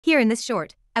Here in this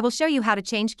short, I will show you how to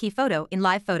change key photo in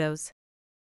Live Photos.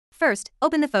 First,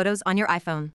 open the photos on your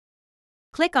iPhone.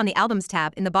 Click on the Albums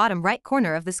tab in the bottom right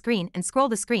corner of the screen and scroll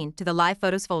the screen to the Live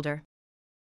Photos folder.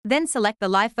 Then select the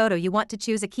live photo you want to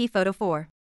choose a key photo for.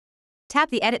 Tap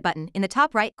the Edit button in the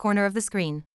top right corner of the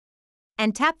screen.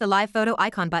 And tap the Live Photo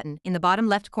icon button in the bottom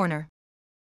left corner.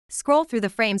 Scroll through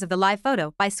the frames of the live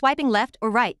photo by swiping left or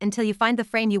right until you find the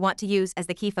frame you want to use as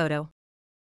the key photo.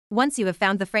 Once you have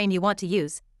found the frame you want to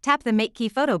use, tap the Make Key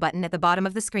Photo button at the bottom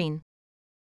of the screen.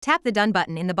 Tap the Done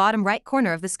button in the bottom right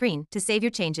corner of the screen to save your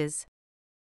changes.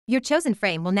 Your chosen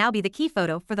frame will now be the key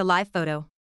photo for the live photo.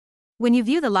 When you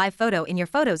view the live photo in your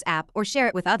Photos app or share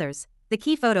it with others, the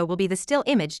key photo will be the still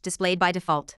image displayed by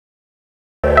default.